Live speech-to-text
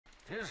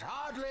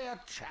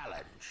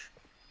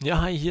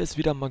Ja, hi, hier ist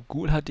wieder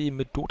Magul HD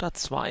mit Dota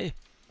 2.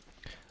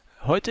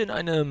 Heute in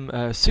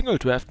einem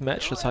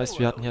Single-Draft-Match, das heißt,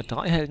 wir hatten hier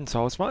 3 Helden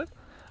zur Auswahl.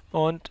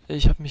 Und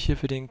ich habe mich hier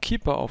für den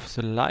Keeper of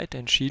the Light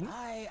entschieden.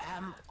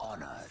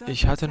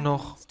 Ich hatte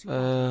noch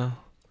Phantom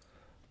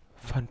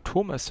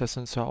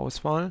Assassin zur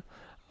Auswahl,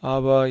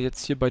 aber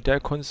jetzt hier bei der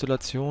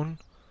Konstellation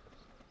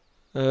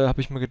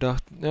habe ich mir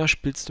gedacht, ja,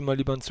 spielst du mal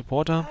lieber einen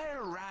Supporter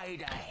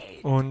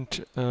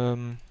und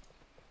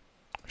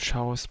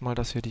schaust mal,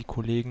 dass wir die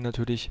Kollegen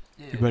natürlich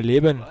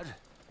überleben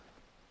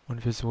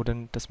und wir so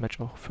dann das Match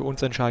auch für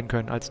uns entscheiden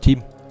können als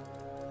Team.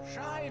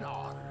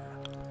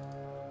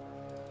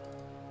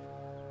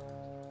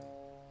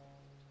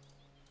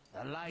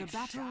 The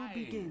battle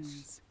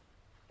begins.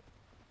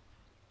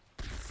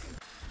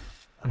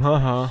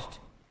 Haha.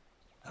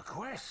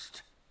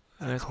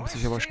 Jetzt muss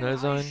ich aber schnell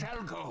sein.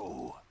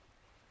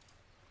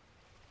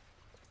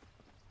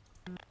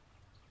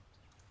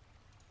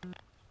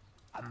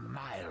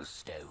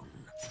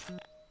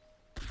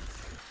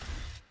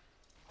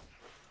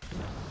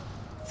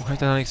 Wo kann ich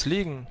da nichts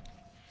liegen?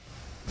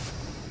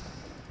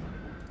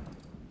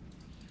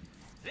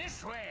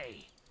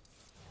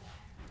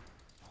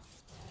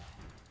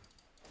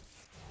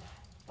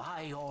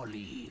 By your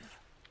leave.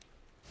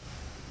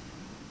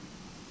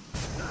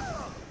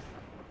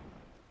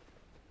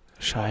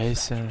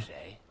 Scheiße.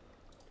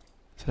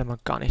 Das hat ja mal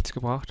gar nichts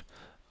gebracht.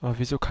 Aber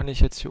wieso kann ich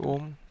jetzt hier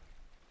oben?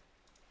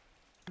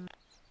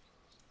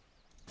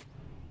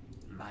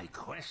 My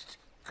quest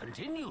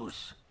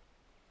continues.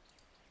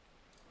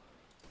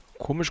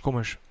 Komisch,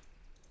 komisch.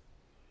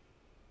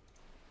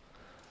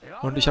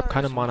 Und ich habe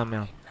keine Mana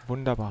mehr.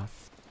 Wunderbar.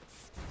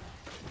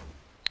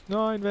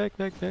 Nein, weg,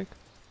 weg, weg.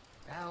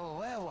 Now,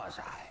 where was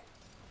I?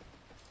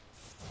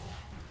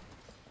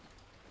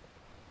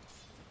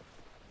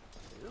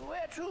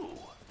 Where to?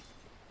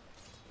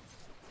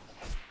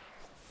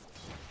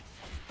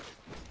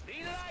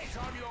 Be light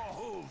on your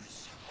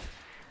hooves.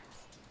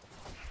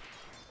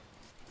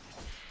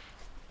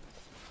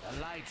 The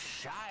light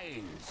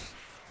shines.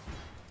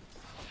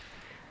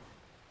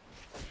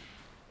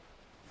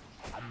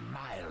 A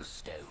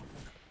milestone.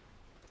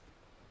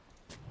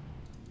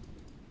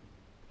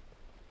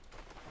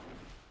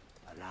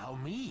 Allow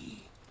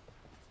me.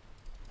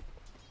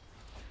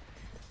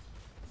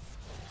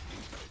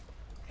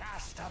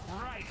 Cast a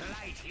bright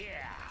light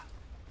here.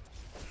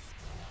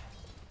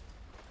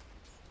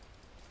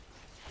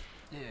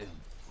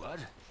 What?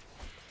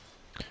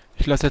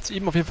 Ich lasse jetzt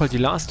ihm auf jeden Fall die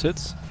Last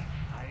Hits.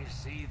 I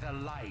see the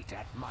light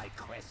at my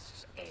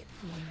quest's end.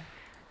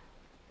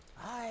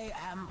 I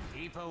am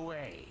keep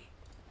away.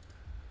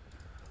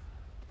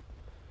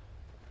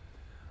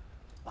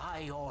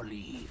 By your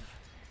leave.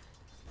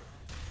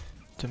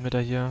 Damit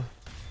er hier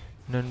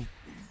einen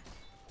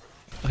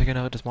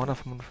regeneriertes Mana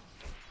vom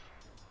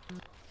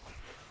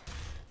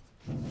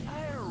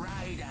I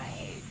ride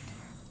ahead.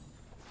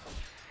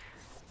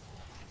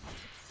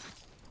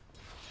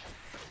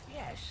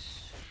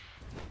 Yes.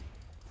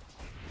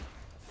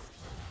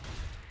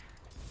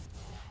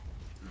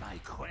 My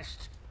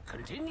quest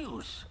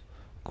continues.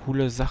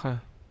 coole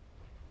Sache.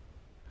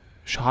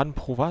 Schaden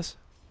pro was?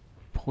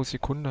 Pro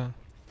Sekunde.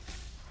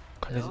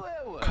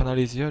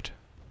 Kanalisiert.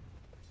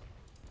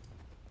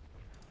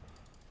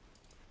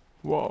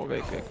 Wow,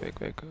 weg, weg, weg,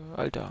 weg.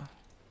 Alter.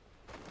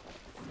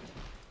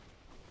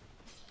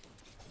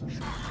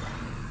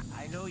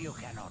 I know you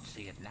cannot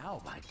see it now,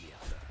 my dear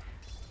sir,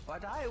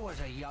 but I was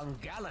a young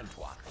gallant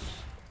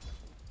once.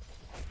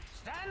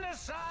 Stand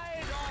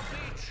aside or be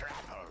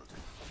trampled.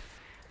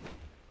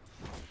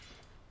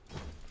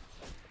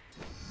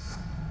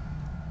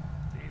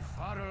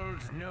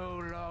 Befuddled no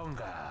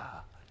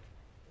longer.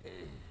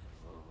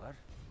 What?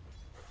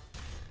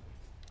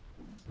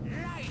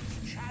 Light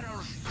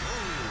channels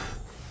through.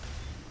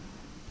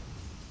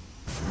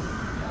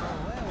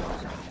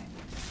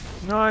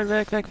 Nein,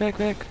 weg, weg, weg,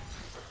 weg.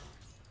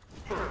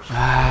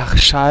 Ach,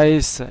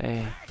 scheiße,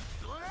 ey.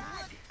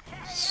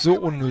 So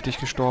unnötig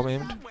gestorben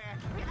eben.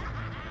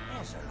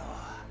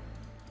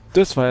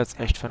 Das war jetzt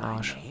echt für den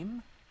Arsch.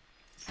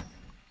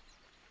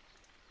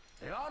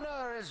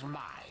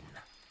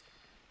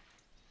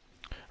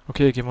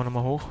 Okay, gehen wir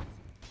nochmal hoch.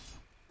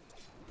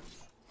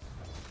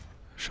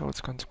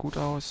 Schaut's ganz gut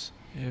aus.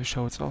 Hier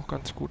schaut's auch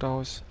ganz gut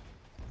aus.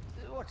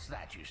 What's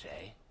that you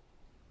say?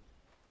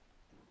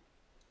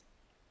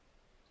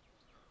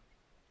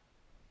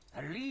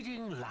 A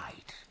leading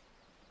light.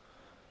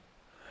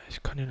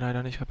 Ich kann ihn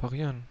leider nicht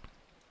reparieren.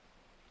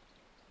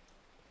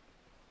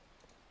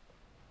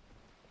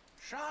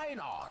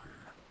 Shine on.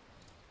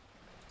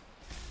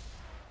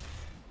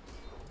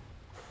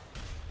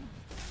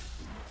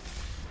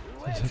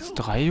 Sind jetzt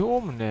 3 hier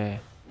oben?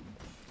 Nee.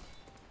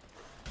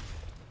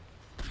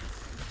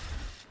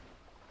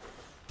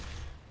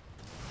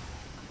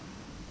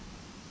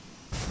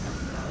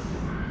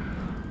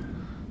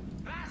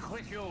 Back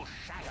with you,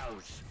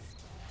 shadows.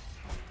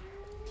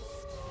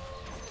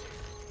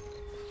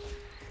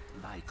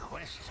 My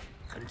quest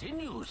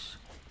continues.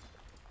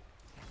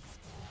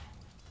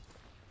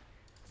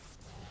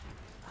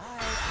 I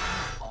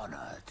am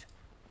honored.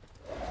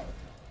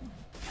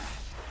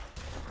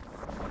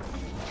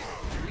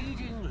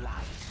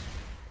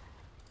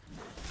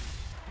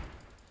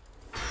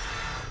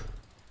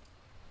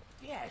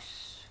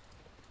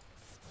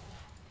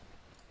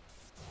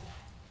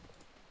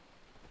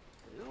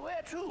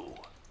 Where to?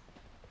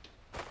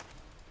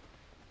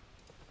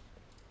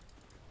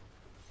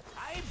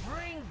 I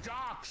bring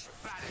dark's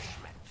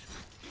banishment.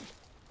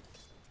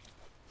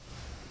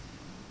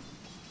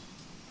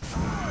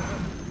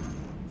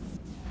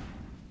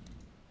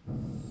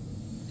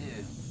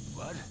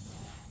 What?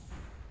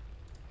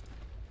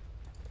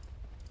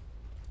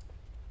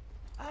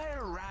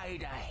 I'll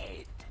ride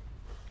ahead.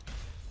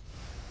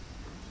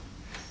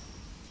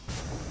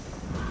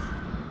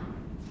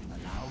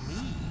 Allow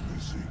me.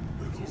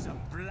 It is a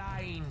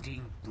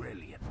blinding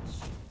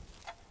brilliance.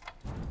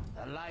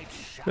 The light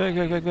shines. Weg,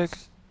 weg, weg, weg.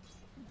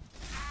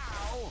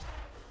 Ow!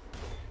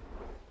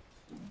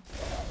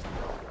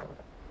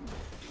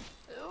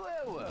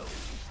 Whoa, whoa.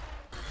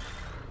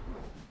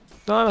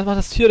 Nein, was macht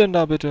das Tier denn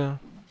da bitte?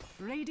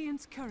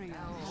 Radiant's courier.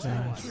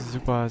 Ja, das ist eine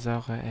super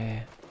Sache,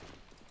 ey.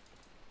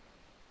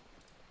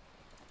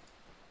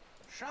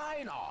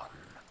 Shine on.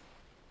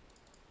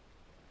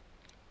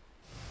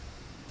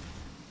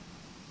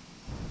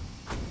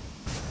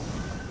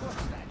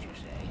 What's that you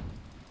say?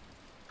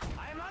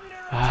 I'm under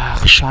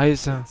Ach,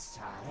 scheiße.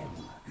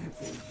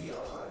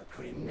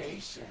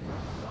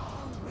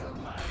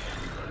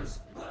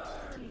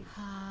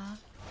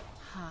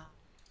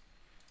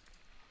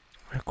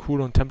 Ja,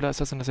 cool, und Templar, ist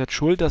das denn jetzt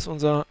schuld, dass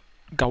unser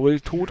Gaul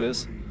tot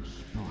ist?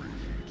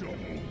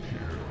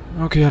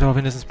 Okay, hat er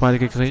wenigstens beide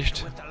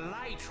gekriegt. with the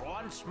light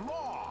once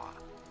more.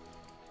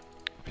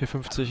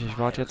 4,50, ich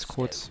warte jetzt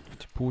kurz auf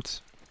die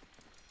Boots.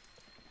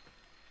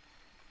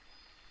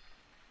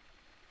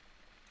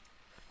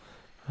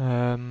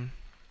 The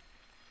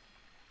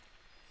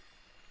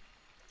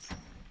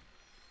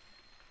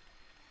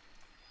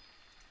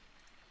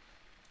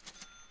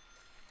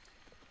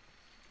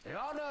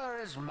honor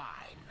is mine.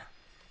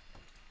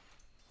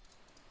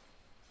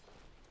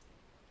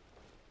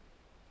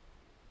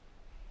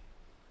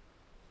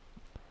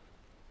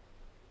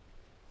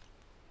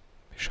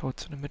 Wie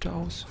schaut's in der Mitte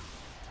aus?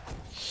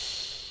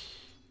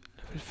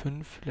 Level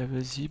 5,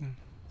 Level 7.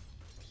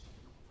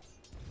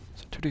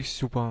 Ist natürlich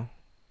super.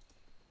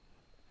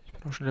 Ich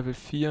bin auch schon Level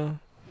 4.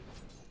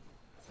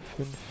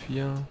 5,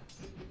 4.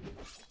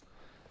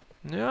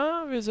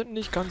 Ja, wir sind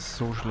nicht ganz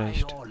so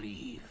schlecht. By your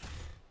leave.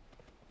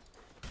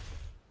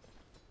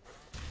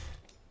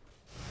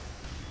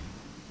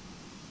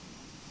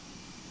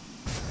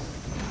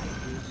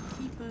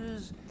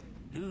 Keepers,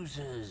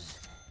 losers,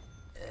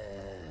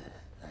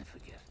 I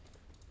forget.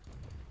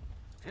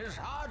 'Tis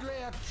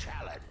hardly a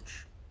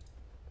challenge.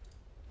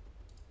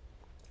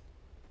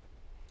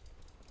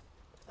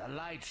 The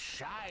light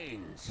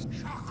shines,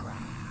 chakra.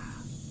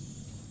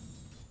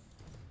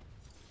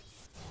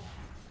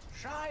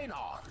 Shine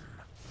on.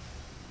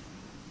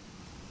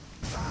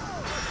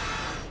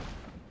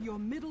 Your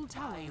middle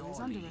tower is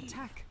under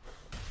attack.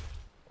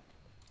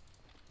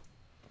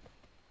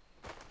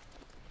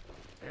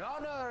 The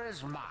honor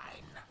is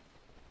mine.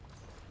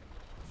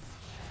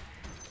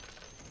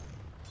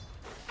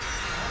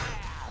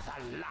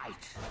 The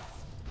light.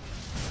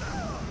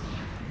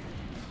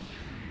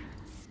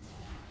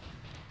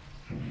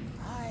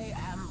 I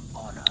am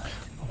honored.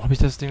 Warum habe ich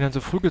das Ding dann so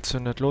früh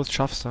gezündet? Los,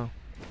 schaffst du.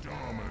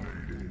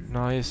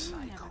 Nice.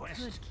 My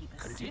quest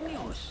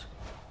continues.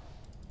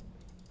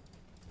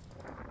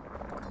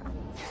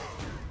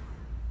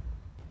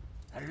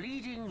 A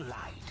leading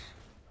light.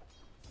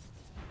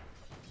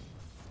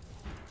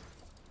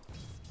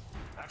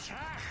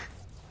 Attack!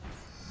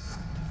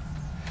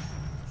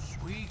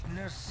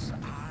 Sweetness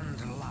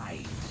and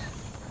light.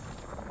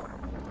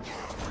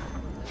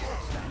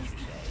 What's that you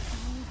say?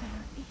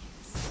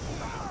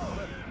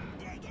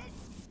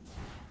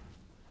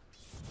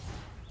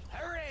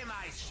 Hurry,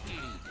 my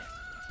steed!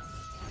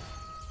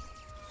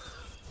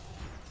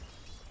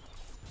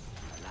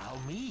 Allow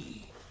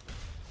me.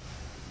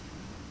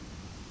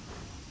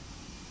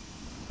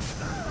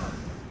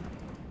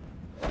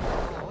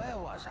 Where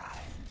was I?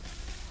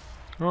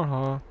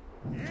 Aha.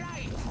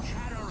 Light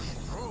channels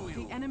through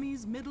you. The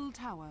enemy's middle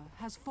tower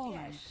has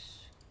fallen.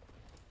 Yes.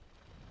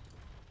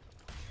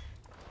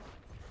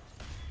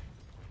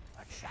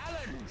 A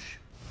challenge.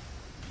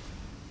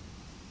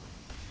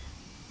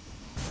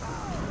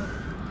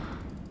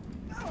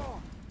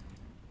 No.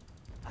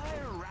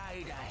 I'll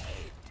ride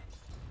ahead.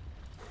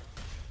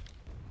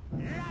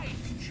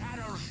 Light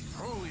channels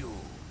through you.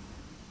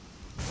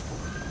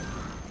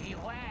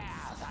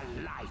 Beware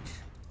the light.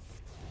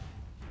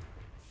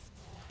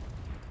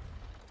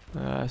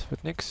 Es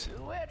wird nix.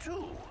 Where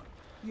to?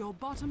 Your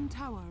bottom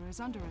tower is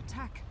under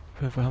attack.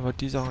 Auf jeden Fall haben wir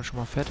die Sachen schon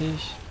mal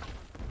fertig.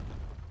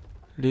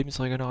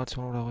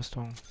 Lebensregeneration oder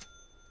Rüstung.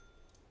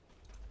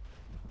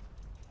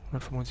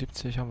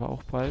 175 haben wir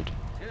auch bald.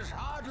 Tis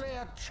hardly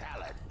a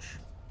challenge.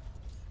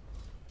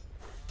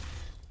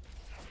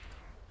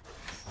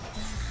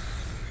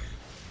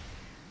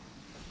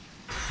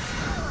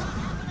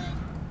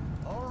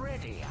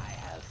 Already I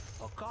have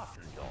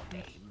forgotten your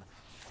name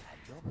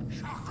and your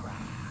chakra.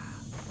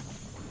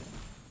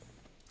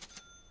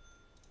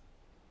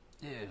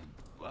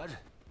 What?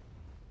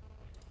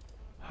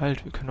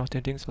 Halt, wir können auch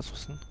den Dings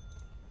ausrüsten.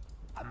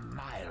 A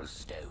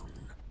milestone.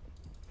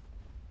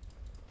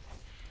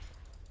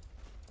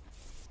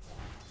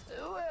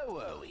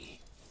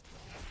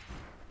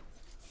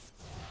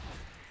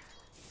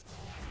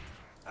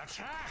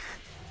 attack!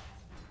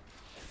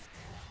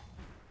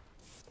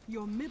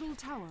 Your middle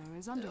tower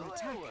is under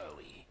attack. Where were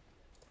we?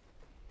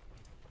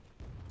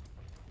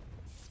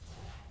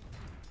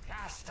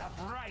 Cast a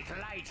bright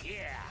light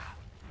here.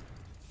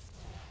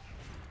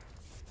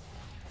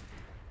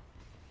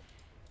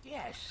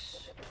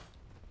 Yes.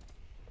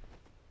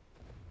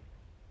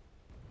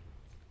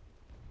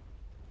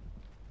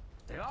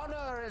 The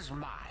honor is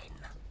mine.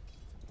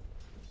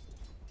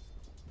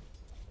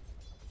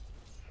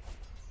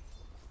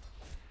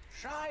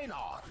 Shine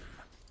on.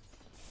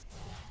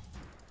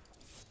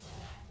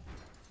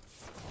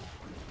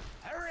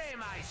 Hurray,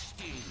 my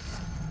steed.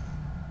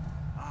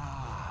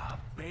 Ah,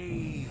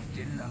 bathed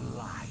in the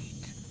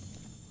light.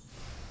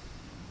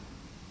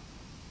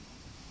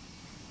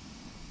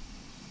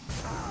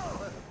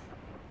 Oh.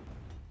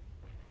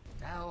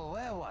 Now,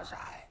 where was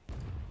I?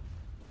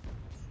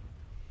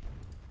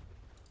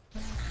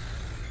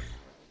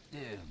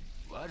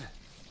 What?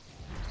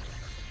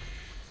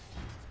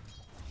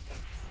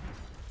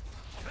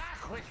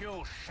 Back with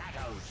you,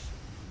 shadows.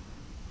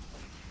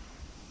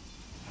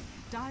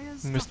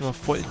 Dire's Wir müssen wir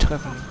structures voll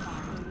treffen.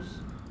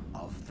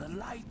 Of the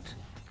light.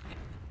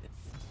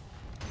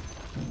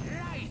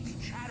 Light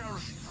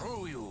shadows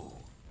through you.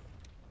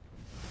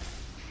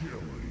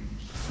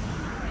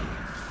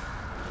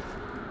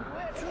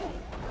 Where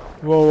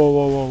to? Wow, wow,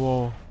 wow, wow,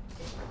 wow.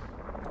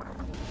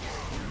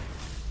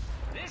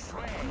 This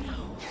way.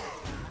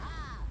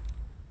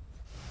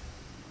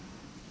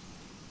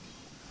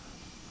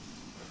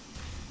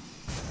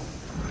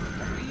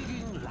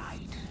 Leading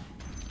light.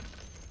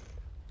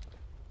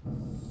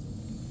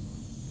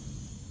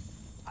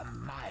 A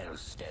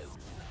milestone.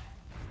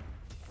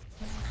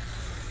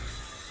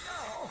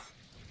 Oh.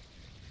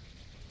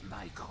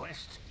 My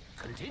quest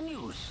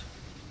continues.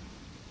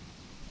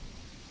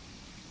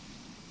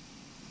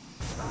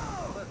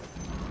 Oh.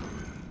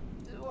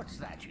 What's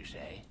that you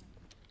say?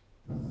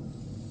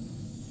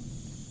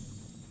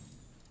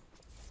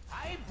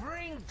 I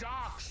bring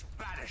dark's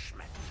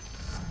banishment.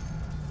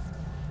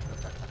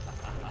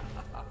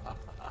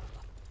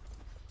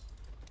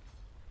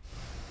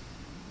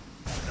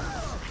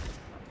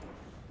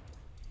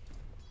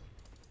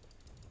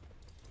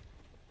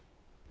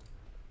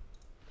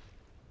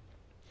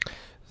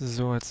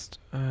 So, jetzt,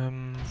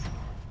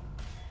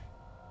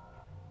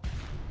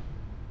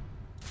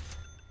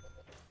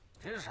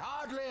 Tis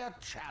hardly a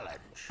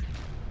challenge.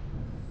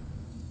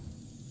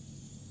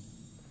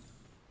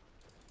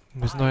 wir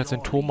müssen doch jetzt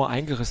den Turm mal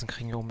eingerissen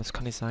kriegen hier oben. Das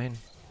kann nicht sein.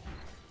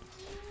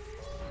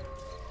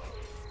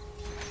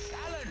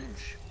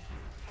 Challenge.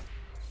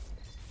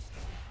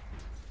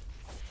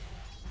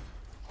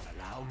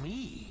 Allow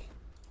me.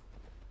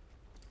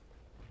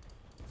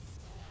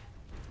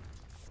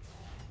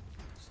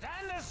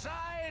 Stand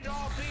aside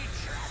or be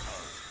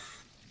trampled.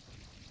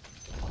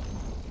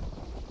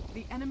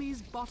 The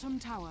enemy's bottom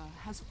tower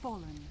has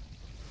fallen.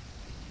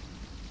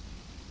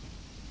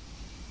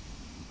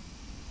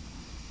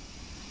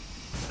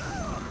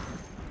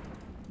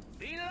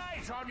 Be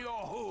light on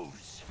your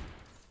hooves.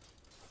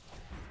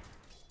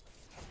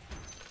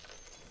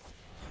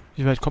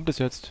 Wie weit kommt es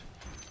jetzt?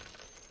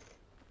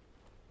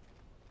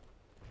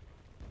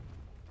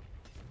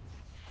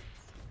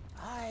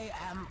 I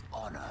am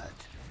honored.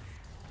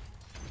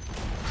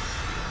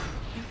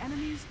 The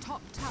enemy's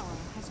top tower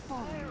has I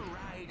fallen.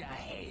 ride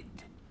ahead.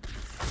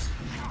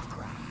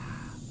 Chakra.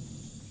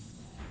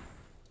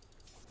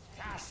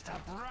 Cast a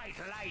bright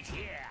light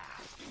here.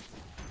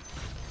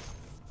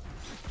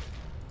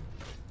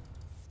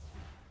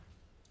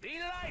 Be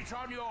light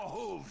on your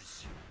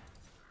hooves.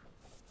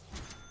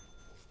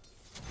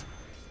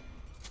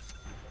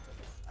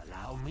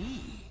 Allow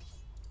me.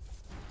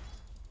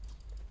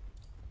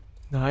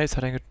 Nice,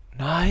 hat er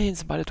Nein,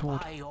 sind beide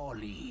tot. By your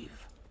leave.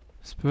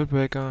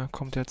 Spiritbreaker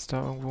kommt jetzt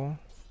da irgendwo.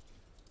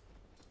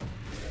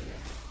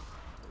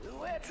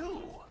 Where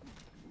to?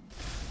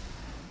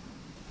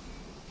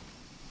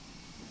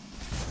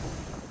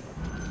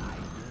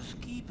 Finders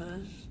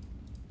keepers.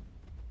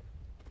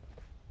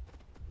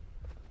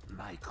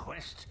 My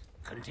quest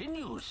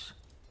continues.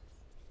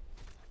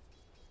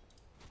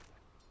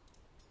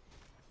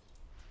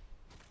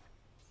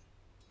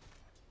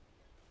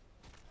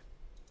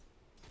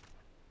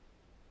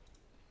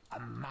 A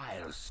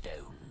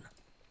milestone.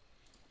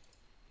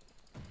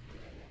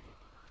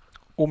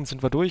 Oben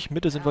sind wir durch,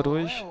 Mitte sind wir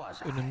durch.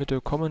 In der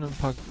Mitte kommen ein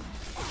paar...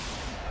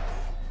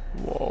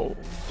 Wow.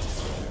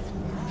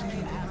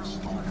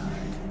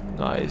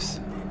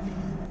 Nice.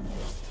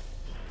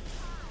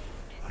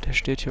 Oh, der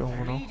steht hier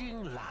irgendwo noch.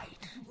 Leading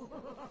light.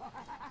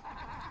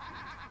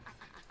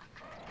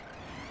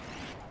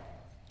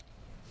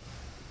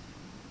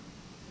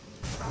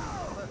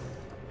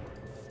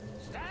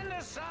 Stand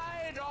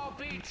aside or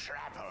be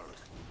trampled.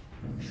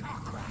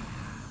 Chakra.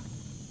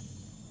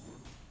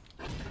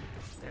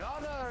 The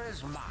honor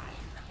is mine.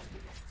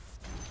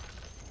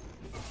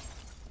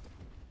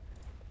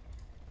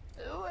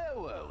 Where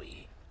were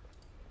we?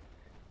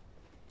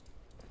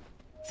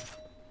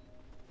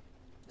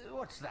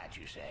 What's that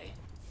you say?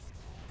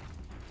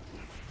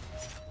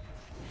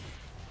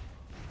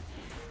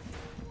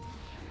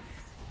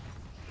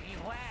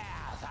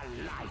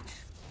 light.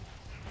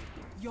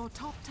 Your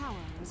top tower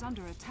is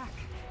under attack.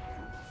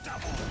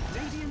 Double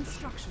Radiant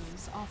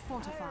structures are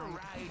fortified.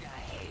 right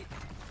ahead.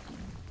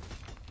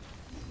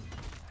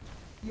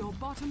 Your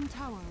bottom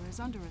tower is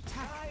under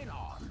attack. Right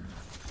on.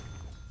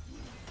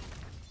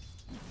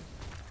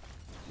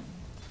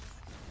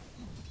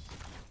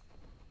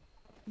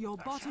 Your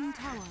bottom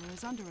tower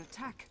is under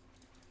attack.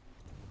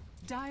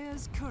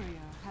 Dire's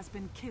courier has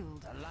been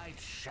killed. The light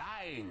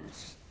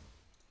shines.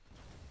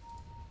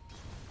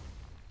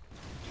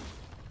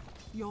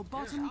 Your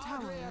bottom There's tower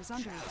hardly a is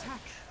under challenge.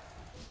 attack.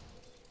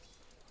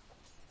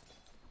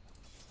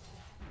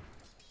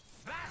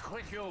 Back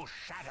with you,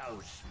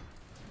 shadows.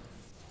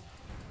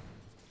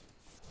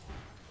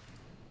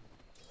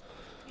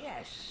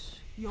 Yes.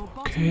 Your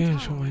Okay, bottom schauen wir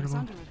tower hier is nochmal.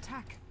 under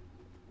attack.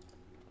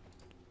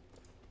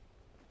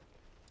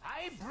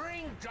 I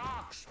bring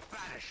dark's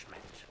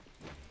banishment.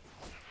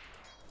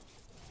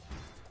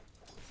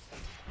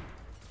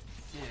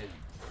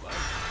 What?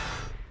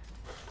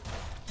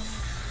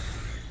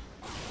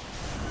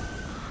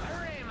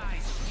 Hurry, my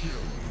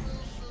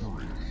skills.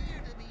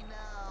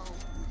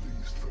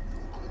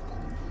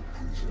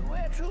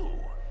 Where to?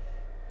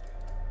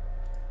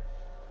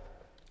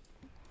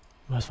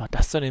 Was war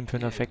das denn eben für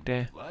ein Effekt,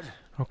 ey? What?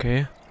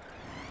 Okay.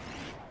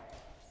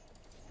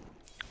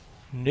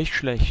 Nicht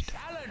schlecht.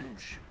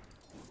 Challenge.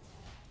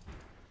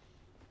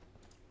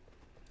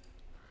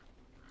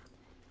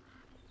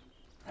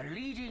 A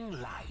leading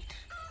light.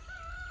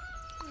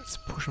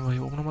 Jetzt pushen wir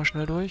hier oben nochmal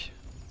schnell durch.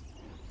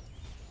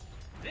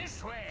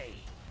 This way.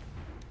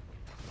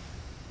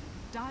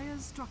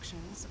 Dire's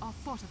structures are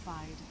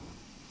fortified.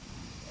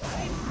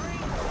 I bring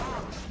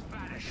dark's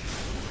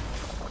banishment.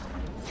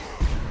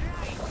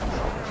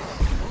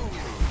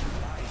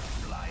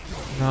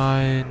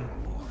 Nein.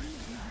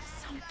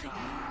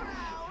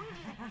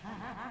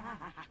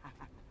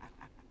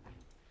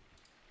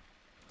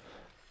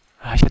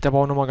 Ah, ich hätte aber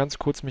auch nochmal ganz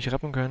kurz mich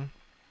retten können.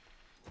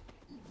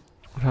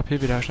 Und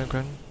HP wiederherstellen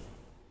können.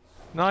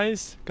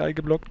 Nice. Geil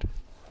geblockt.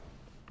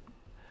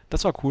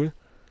 Das war cool.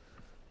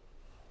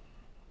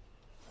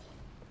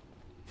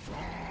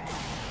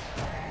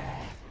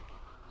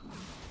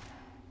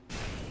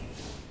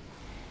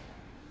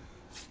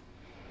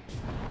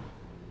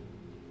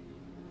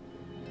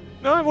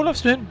 Nein, wo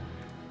läufst du hin?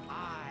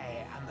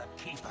 I am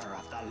the keeper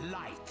of the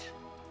light.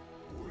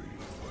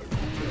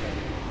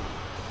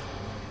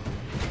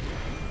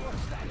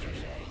 What's that you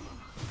say?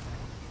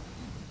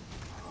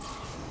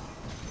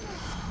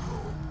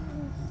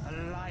 A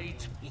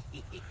light.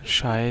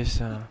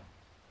 Scheiße.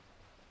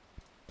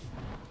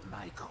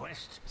 My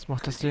quest Was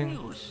macht das Ding?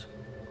 continues.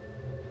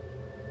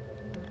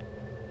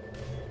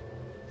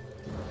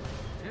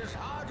 Tis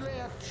hardly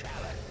a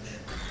challenge.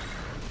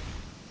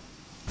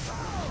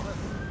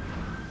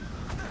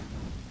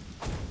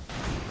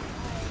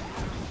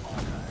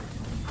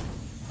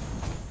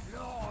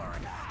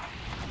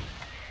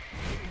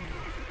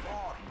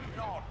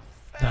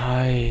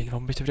 Nein,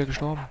 warum bin ich denn wieder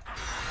gestorben?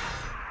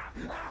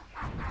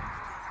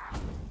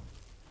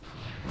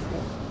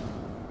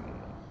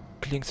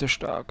 Klingt sehr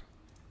stark.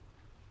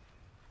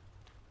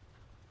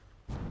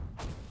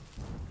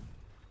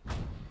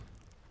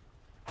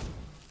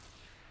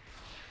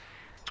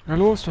 Na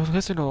los, du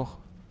drehst ihn doch.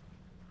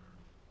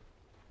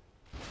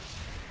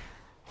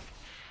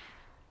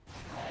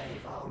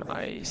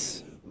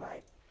 Nice.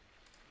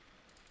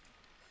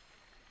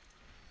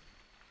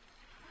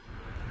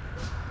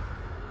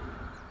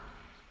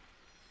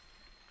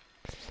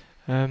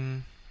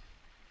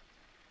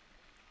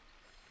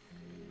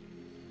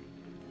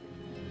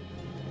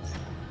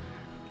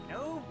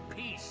 No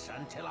peace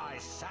until I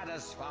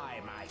satisfy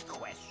my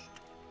quest.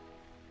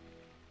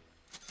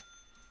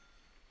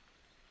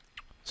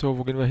 So,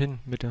 wo gehen wir hin,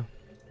 bitte?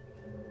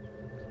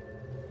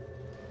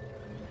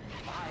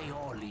 By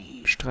your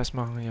leave. Stress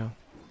machen hier.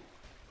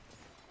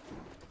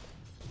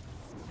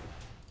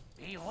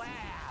 Beware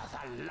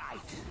the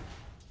light.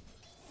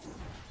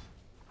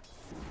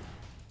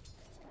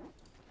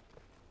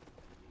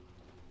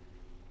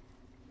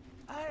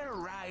 I'll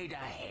ride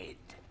ahead.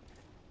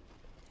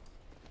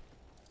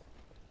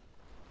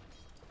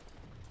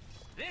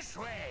 This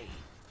way.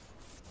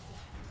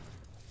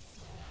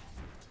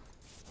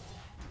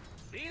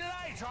 Be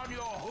light on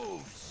your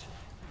hooves.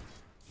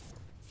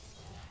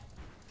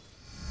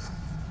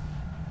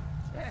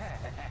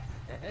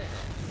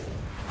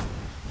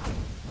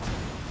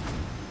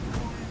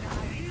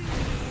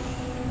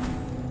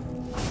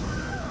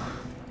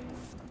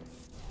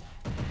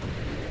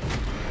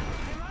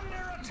 I'm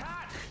under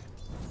attack.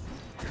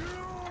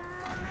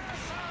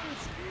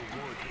 Luminescence. You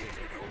would hit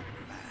it, old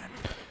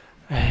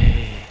man.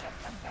 Ey.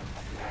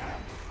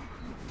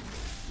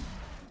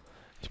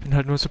 Ich bin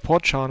halt nur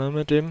Support-Char, ne,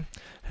 mit dem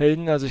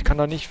Helden. Also ich kann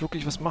da nicht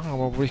wirklich was machen,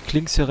 aber wo ich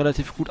Klinks hier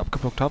relativ gut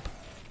abgeblockt habe.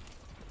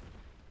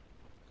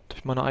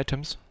 Durch meine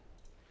Items.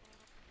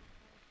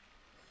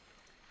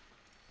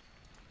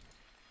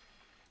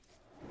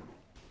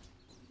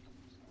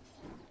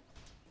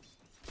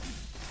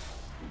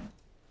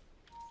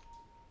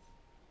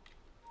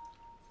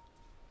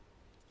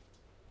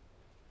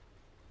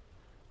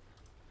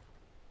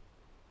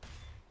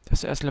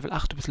 hast du erst Level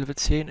 8, du bist Level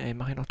 10, ey,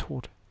 mach ihn noch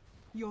tot.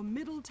 Your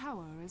middle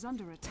tower is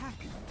under attack.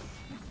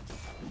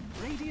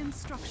 Radiant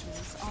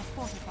structures are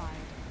fortified.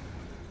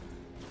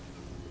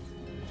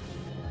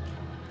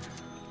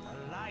 The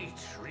light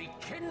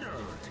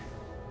rekindled.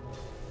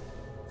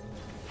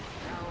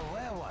 Now,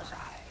 where was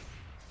I?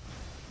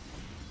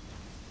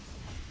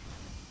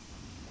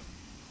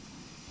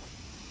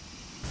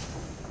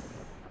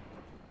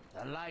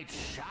 The light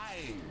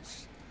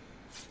shines.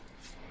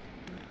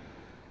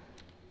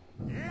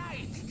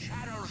 Light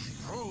channels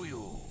through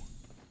you.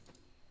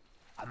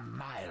 A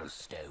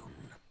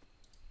milestone.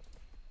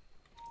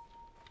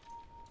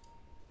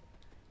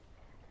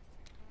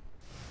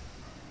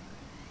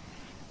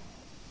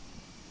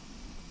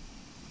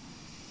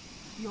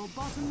 Your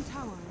bottom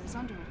tower is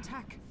under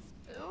attack.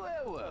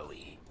 Where were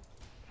we?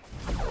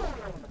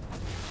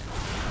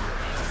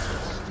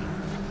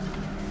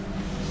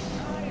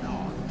 Shine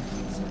on.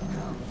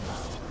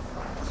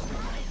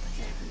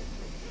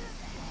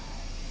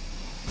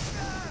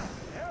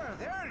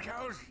 There it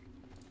goes.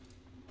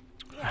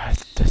 Ah,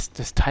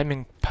 das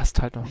Timing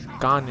passt halt noch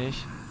gar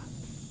nicht.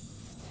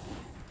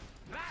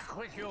 Back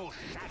with you,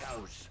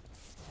 shadows.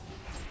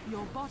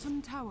 Your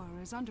bottom tower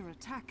is under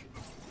attack.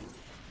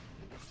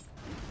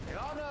 The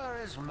honor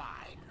is mine.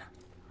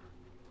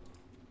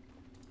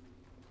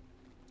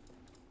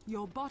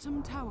 Your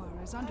bottom tower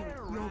is under.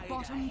 Your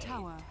bottom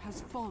tower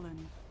has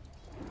fallen.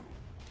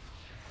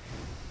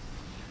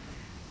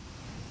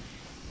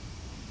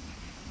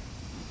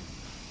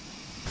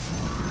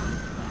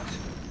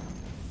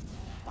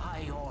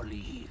 By your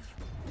leave.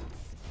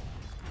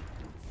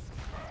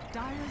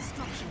 Dire's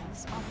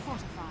structures are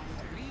fortified.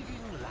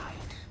 Leading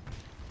light.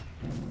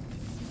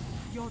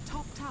 Your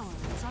top tower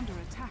is under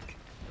attack.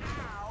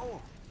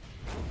 Ow!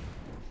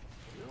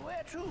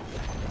 Where to?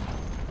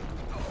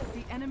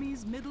 The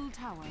enemy's middle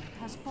tower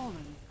has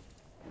fallen.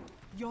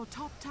 Your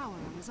top tower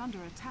is under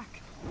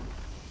attack.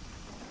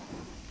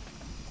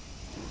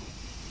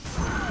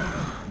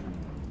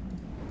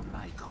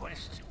 My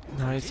quest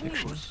Nice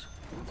continues. action.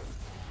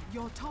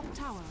 Your top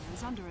tower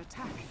is under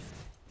attack.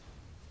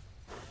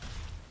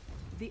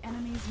 The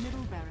enemy's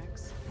middle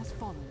barracks has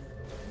fallen.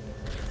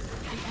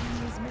 The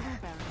enemy's middle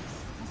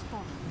barracks has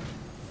fallen.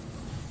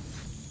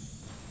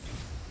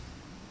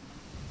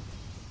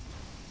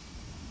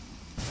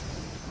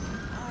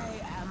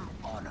 I am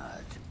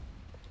honored.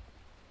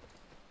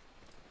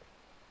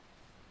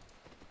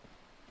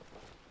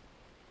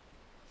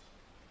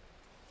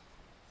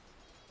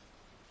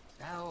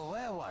 Now,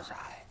 where was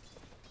I?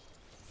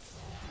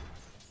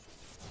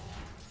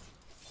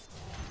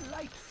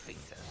 Light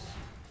fingers.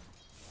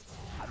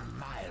 A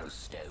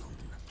milestone.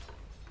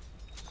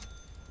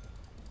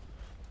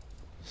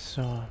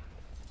 So.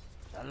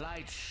 The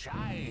light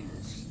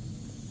shines.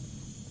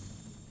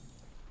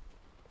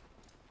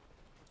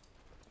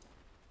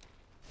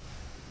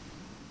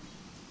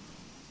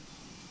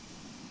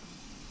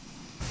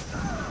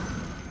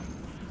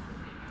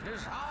 It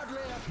is hardly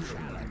a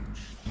challenge.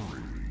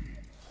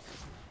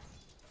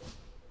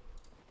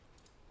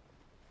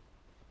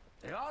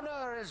 The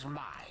honor is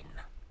mine.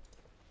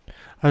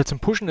 Also zum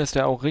Pushen ist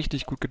der auch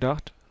richtig gut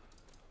gedacht.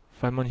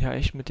 Weil man hier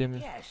echt mit dem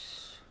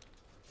Yes.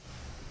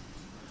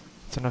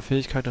 seiner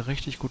Fähigkeit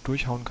richtig gut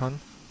durchhauen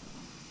kann.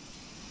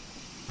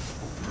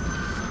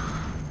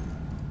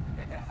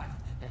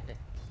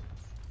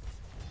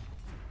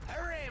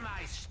 Hurry,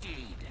 my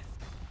steed.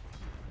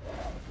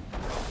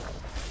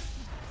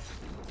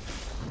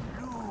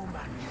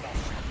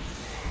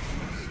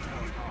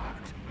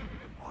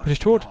 Bin ich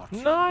tot?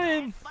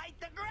 Nein! Fight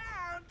the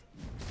ground.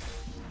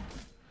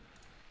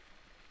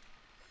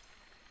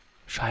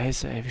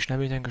 Scheiße, ey, wie schnell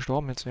bin ich denn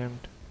gestorben jetzt eben?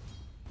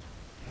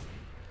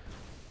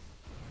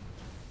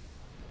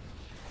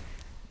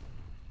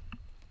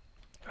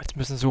 Jetzt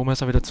müssen sie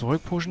Messer wieder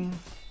zurückpushen.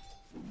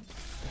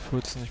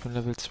 14, ich bin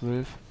Level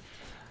 12.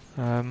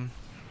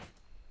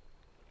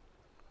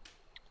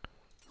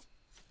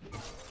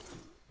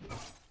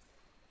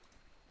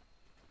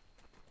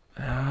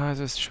 Ja, es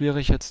ist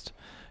schwierig jetzt.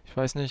 Ich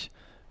weiß nicht.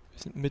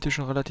 Wir sind Mitte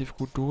schon relativ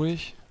gut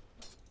durch.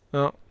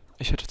 Ja,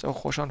 ich hätte jetzt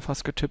auch Roshan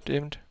fast getippt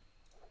eben.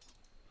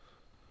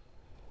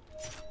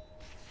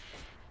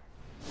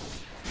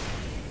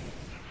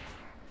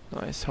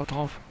 Nice, haut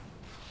drauf.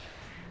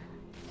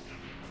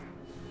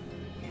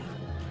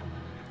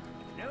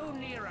 No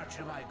nearer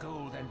to my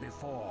goal than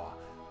before,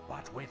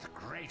 but with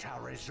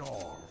greater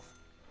resolve.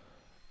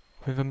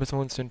 Auf jeden Fall müssen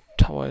wir uns den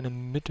Tower in der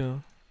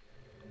Mitte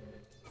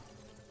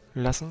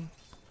lassen.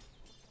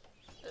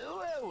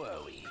 Where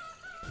were we?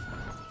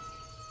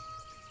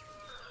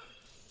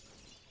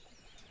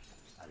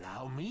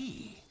 Allow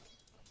me.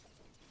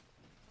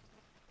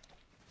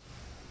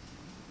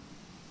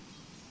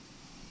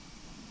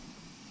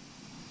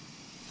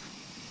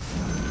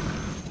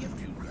 Gift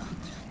you grant.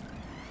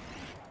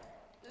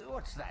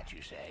 What's that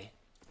you say?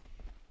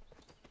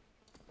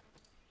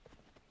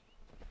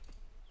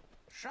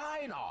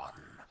 Shine on.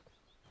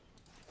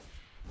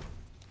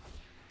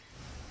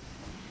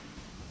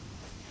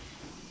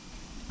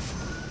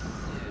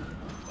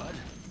 What?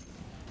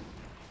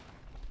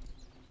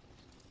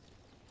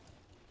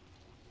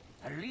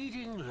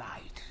 bleeding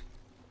light.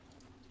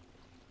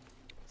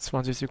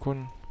 20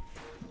 Sekunden.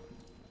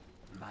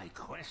 My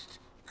quest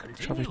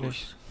Schaffe ich continues.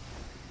 nicht.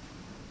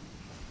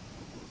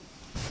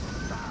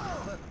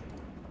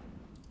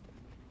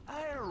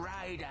 I'll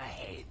ride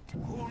ahead.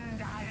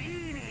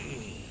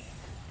 Kundalini.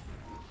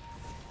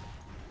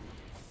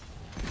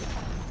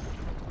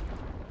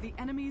 The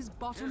enemy's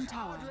bottom There's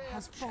tower hardly a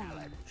has fallen.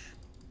 challenge.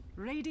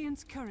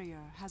 Radiant's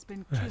courier has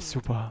been Ja, killed.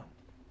 super.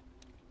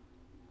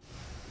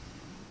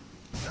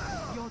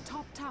 Your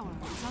top tower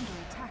is under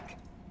attack.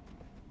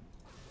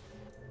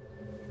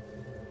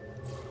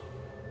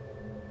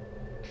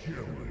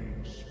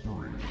 Killing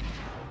spree.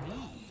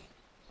 Me?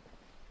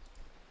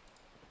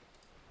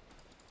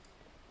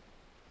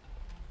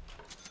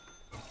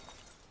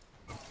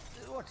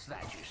 What's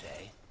that you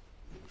say?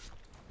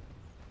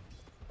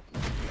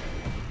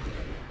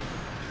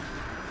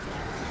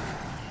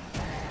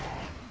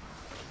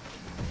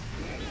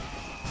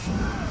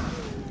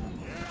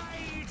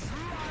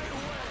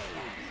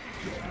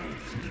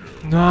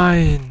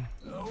 Nein!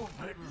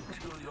 Open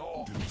to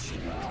your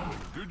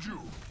Did you?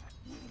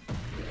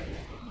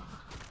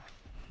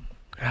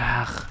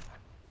 Ach.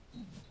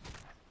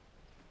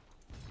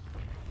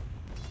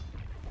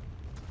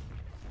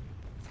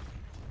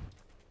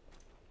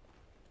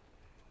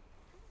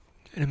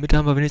 In der Mitte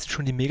haben wir wenigstens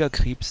schon die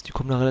Megakrebs. Die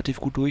kommen da relativ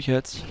gut durch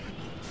jetzt.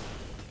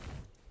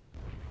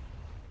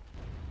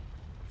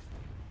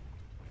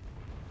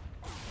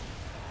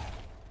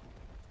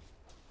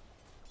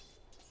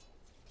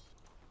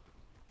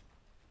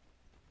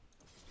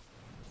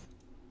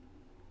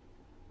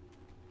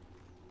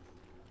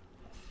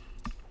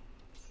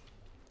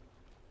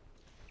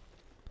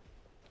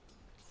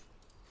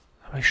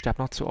 Aber ich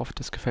sterbe noch zu oft,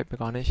 das gefällt mir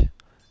gar nicht.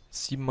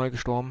 7-mal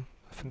gestorben,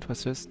 5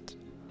 Assists.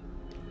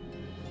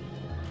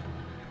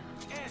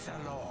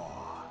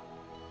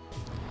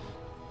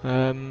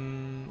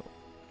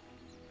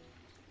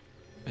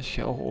 Ich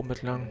gehe auch oben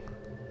mit lang.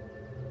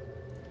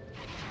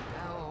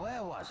 Now,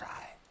 where was I?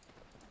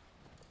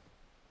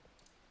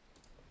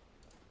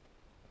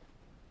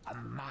 A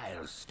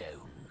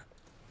milestone.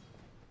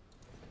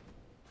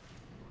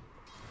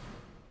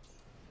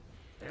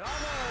 The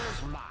honor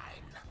is mine.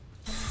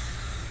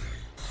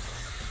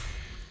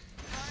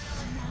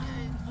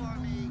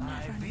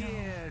 My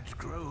beard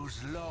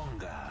grows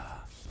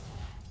longer.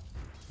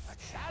 A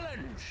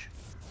challenge.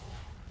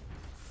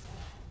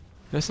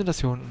 Wer ist denn das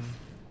hier unten?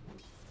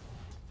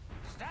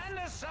 Stand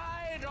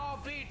aside or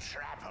be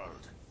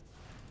trampled.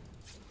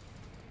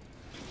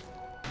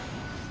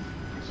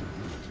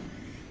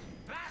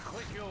 Back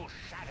with you,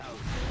 shadows.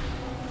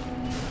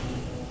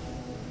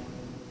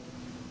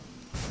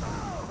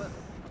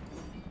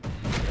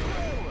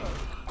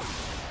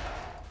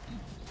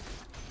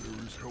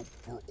 There is help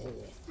for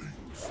all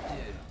things.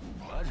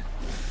 What?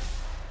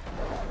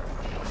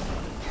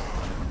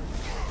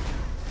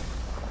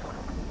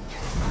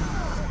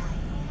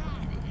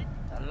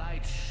 The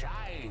light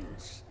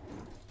shines.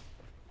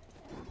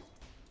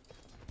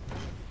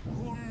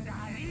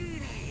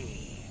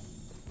 Kundalini.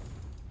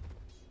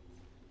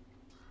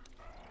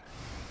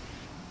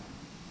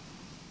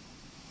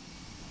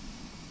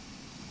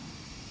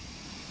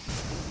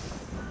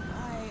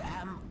 I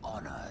am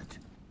honored.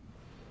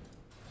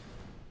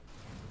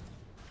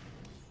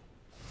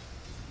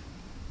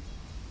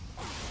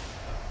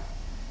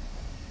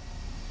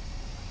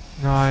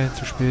 Nein,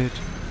 zu spät.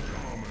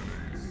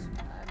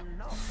 I'm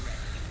not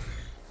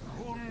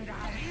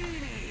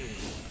ready.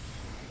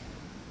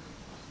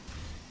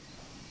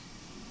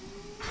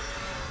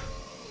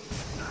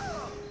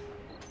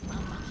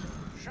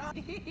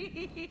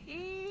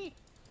 Kundalini.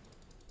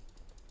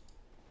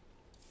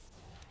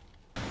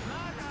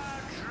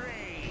 Mother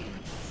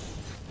dreams.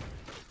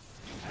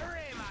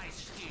 Hurry, my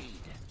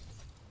steed.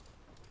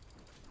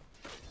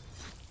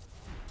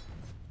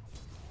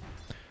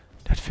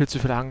 Der hat viel zu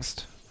viel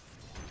Angst.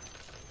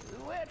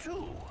 Where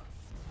to?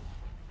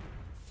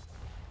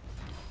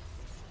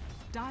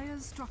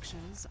 Dire's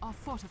structures are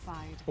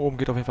fortified. Oben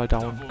geht auf jeden Fall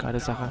down. Geile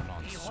Sache.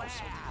 Beware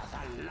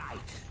the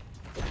light.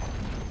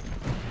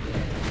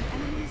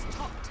 Enemy's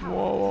top tower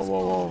Wow, has wow,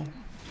 wow, wow. fallen.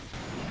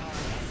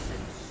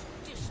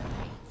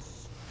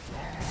 Dissipates.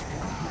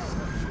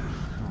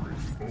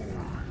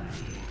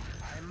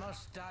 I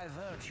must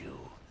divert you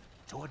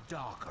to a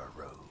darker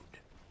road.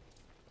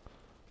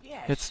 Yes.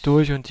 Jetzt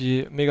durch und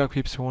die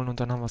Megacreeps holen und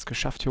dann haben wir es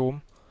geschafft hier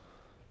oben.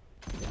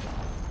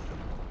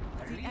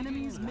 The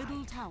enemy's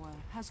middle tower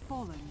has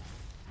fallen.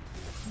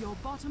 Your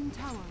bottom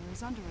tower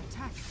is under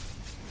attack.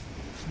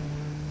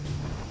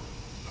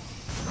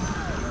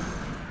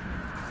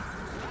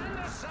 Stand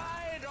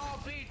aside or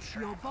be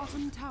Your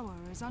bottom tower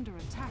is under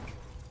attack.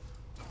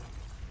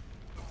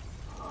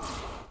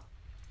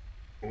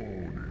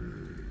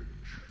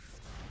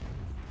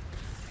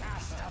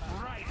 cast a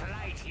bright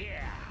light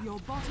here. Your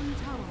bottom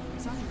tower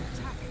is under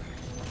attack.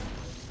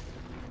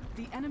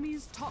 The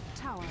enemy's top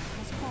tower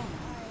has fallen.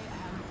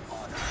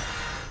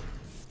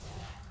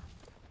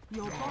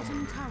 Your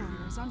bottom tower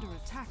is under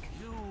attack.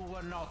 You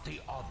were not the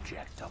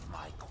object of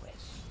my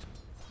quest.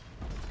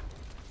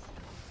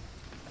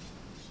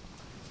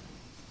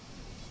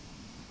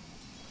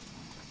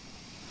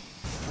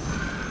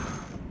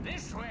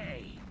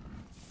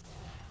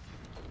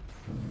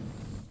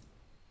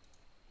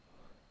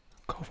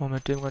 Kaufen wir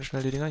mit dem ganz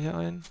schnell die Dinger hier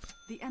ein.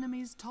 The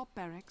enemy's top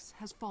barracks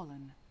has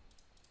fallen.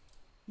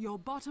 Your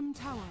bottom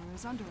tower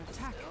is under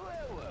attack.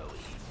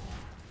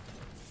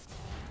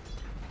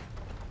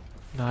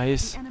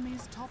 Nice. The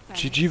enemy's top barracks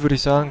GG würde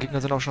ich sagen,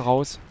 Gegner sind auch schon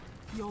raus.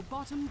 Your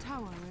bottom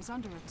tower is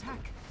under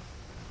attack.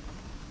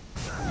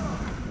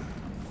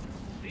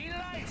 Be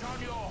light on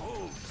your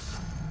hooves.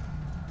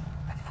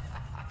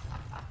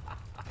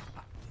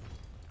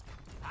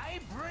 I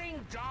bring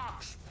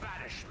dark's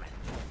banishment.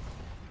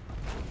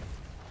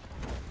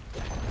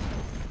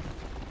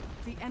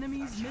 The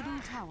enemy's middle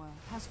tower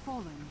has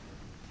fallen.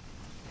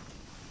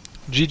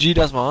 GG,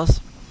 das war's.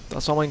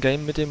 Das war mein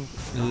Game mit dem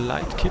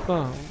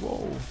Lightkeeper.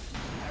 Wow.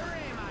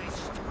 Hurry, my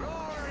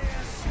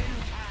glorious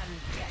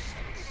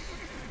incandescence.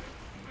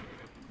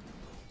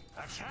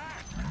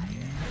 Attack!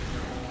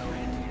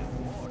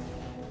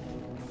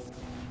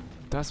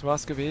 Das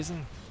war's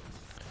gewesen.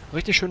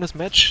 Richtig schönes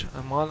Match.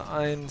 Mal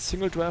ein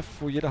Single Draft,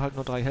 wo jeder halt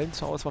nur 3 Helden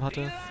zur Auswahl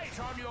hatte.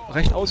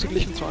 Recht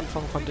ausgeglichen zu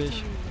Anfang, fand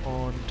ich.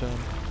 Und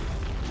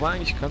war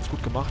eigentlich ganz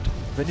gut gemacht.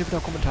 Wenn ihr wieder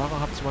Kommentare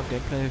habt zu meinem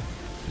Gameplay,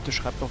 bitte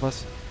schreibt noch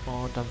was.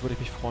 Und dann würde ich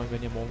mich freuen,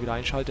 wenn ihr morgen wieder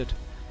einschaltet.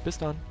 Bis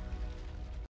dann.